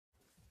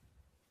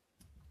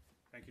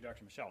you,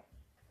 Dr. Michelle.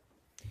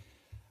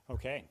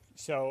 Okay,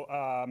 so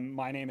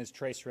my name is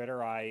Trace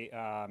Ritter. I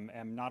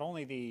am not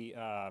only the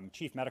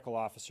Chief Medical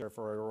Officer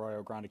for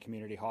Arroyo Grande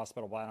Community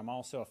Hospital, but I'm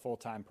also a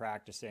full-time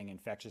practicing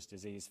infectious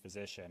disease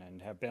physician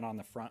and have been on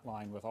the front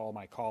line with all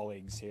my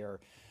colleagues here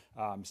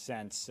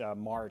since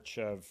March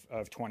of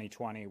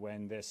 2020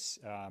 when this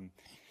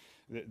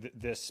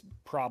this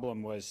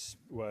problem was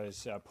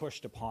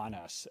pushed upon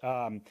us.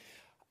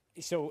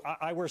 So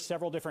I wear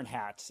several different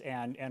hats,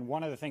 and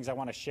one of the things I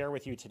want to share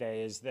with you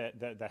today is that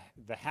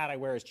the hat I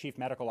wear as Chief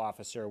Medical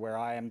Officer, where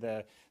I am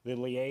the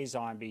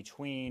liaison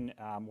between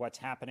what's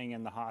happening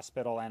in the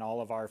hospital and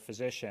all of our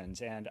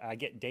physicians. And I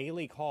get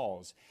daily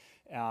calls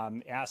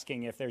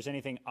asking if there's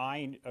anything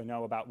I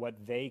know about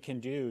what they can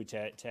do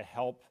to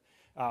help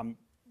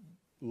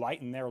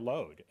lighten their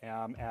load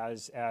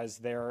as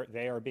they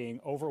are being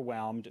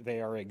overwhelmed.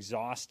 They are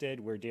exhausted.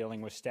 We're dealing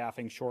with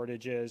staffing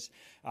shortages.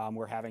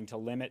 We're having to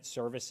limit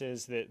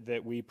services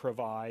that we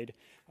provide.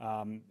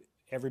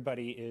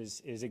 Everybody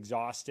is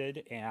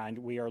exhausted, and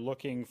we are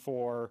looking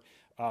for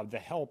the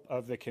help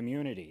of the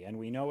community, and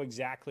we know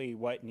exactly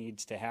what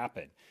needs to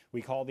happen.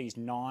 We call these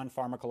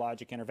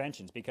non-pharmacologic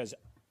interventions because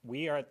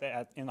we are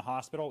in the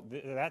hospital.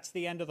 That's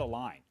the end of the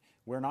line.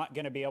 We're not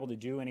going to be able to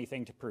do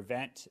anything to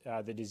prevent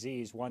the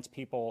disease once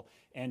people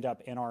end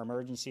up in our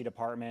emergency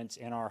departments,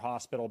 in our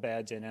hospital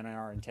beds, and in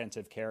our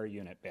intensive care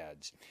unit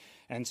beds.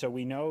 And so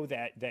we know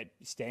that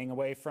staying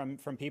away from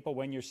people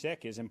when you're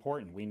sick is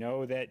important. We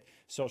know that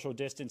social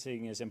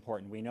distancing is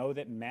important. We know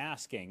that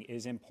masking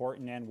is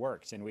important and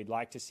works. And we'd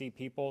like to see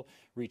people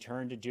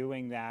return to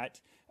doing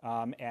that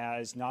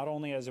as not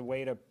only as a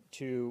way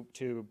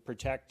to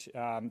protect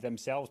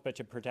themselves, but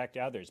to protect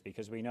others,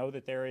 because we know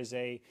that there is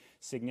a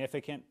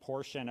significant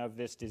portion of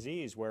this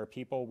disease where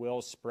people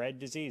will spread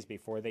disease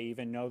before they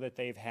even know that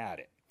they've had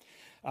it.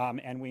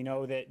 And we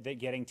know that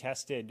getting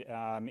tested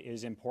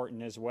is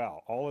important as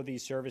well. All of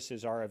these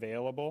services are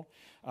available.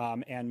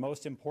 And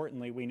most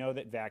importantly, we know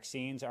that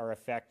vaccines are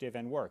effective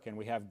and work. And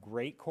we have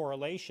great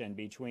correlation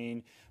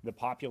between the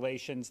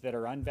populations that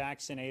are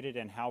unvaccinated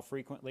and how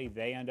frequently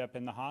they end up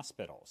in the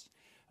hospitals.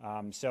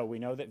 So we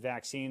know that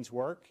vaccines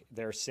work,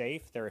 they're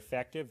safe, they're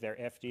effective, they're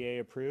FDA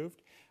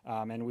approved,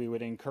 and we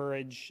would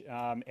encourage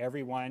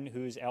everyone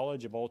who's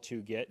eligible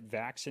to get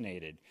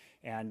vaccinated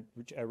and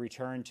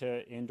return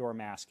to indoor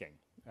masking.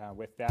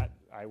 With that,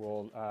 I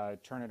will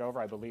turn it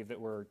over. I believe that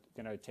we're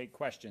going to take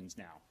questions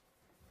now.